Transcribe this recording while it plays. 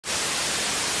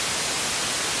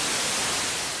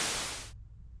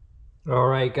All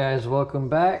right, guys, welcome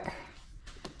back.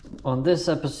 On this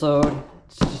episode,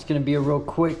 it's just gonna be a real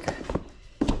quick.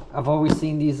 I've always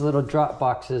seen these little drop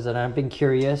boxes and I've been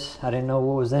curious. I didn't know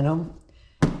what was in them.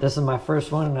 This is my first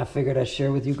one and I figured I'd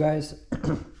share with you guys.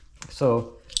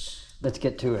 So let's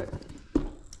get to it.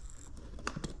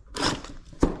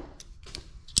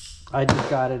 I just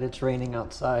got it. It's raining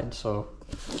outside, so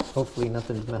hopefully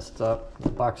nothing's messed up. The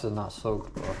box is not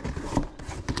soaked, bro.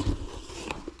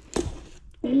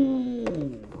 Ooh.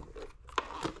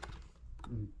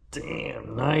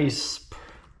 Damn, nice.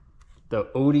 The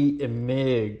Odie and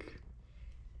Mig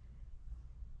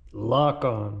lock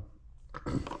on.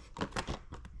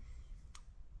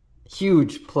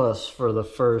 Huge plus for the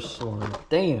first one.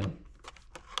 Damn.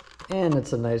 And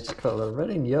it's a nice color. Red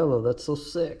and yellow. That's so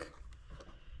sick.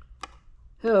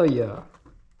 Hell yeah.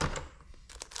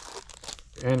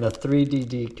 And a 3D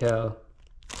decal.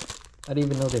 I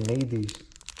didn't even know they made these.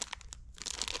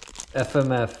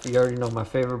 FMF, you already know my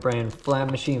favorite brand,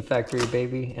 Flat Machine Factory,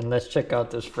 baby. And let's check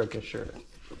out this frickin' shirt.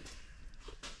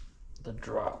 The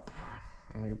Drop.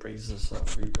 Let me raise this up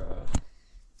for you guys.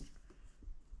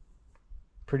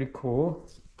 Pretty cool.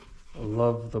 I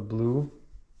love the blue.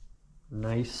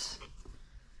 Nice.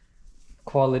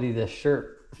 Quality of this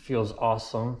shirt feels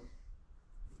awesome.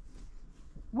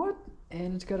 What?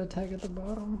 And it's got a tag at the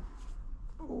bottom.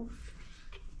 Oh.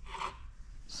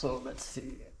 So let's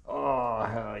see. Oh,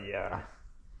 hell yeah.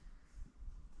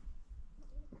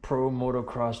 Pro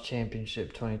Motocross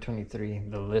Championship 2023.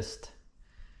 The list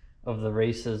of the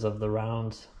races, of the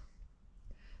rounds.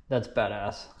 That's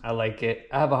badass. I like it.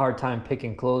 I have a hard time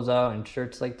picking clothes out and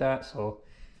shirts like that, so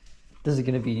this is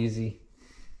going to be easy.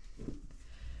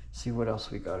 See what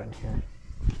else we got in here.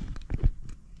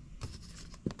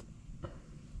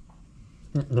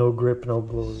 No grip, no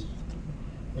blows.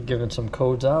 I'm giving some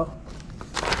codes out.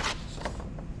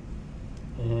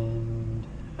 And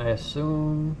I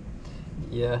assume,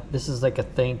 yeah, this is like a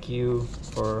thank you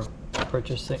for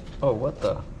purchasing. Oh, what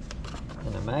the?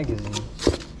 In a magazine.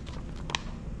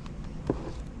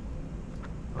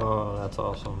 Oh, that's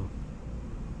awesome.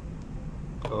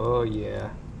 Oh,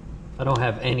 yeah. I don't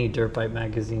have any dirt bike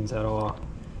magazines at all.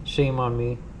 Shame on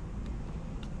me.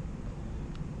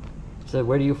 So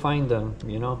where do you find them,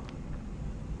 you know?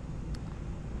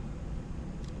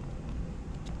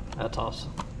 That's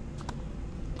awesome.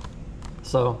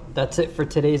 So that's it for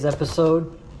today's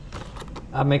episode.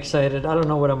 I'm excited. I don't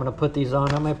know what I'm gonna put these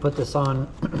on. I might put this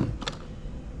on.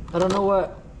 I don't know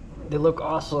what. They look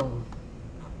awesome.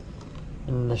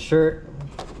 And the shirt.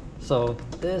 So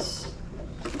this,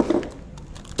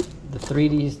 the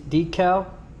 3D decal,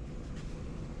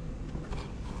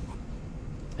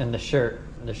 and the shirt.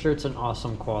 The shirt's an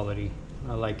awesome quality.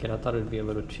 I like it. I thought it'd be a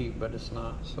little cheap, but it's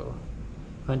not. So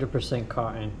 100%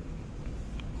 cotton.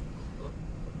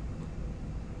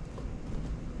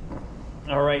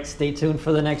 All right, stay tuned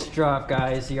for the next drop,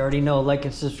 guys. You already know, like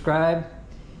and subscribe,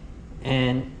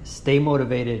 and stay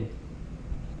motivated.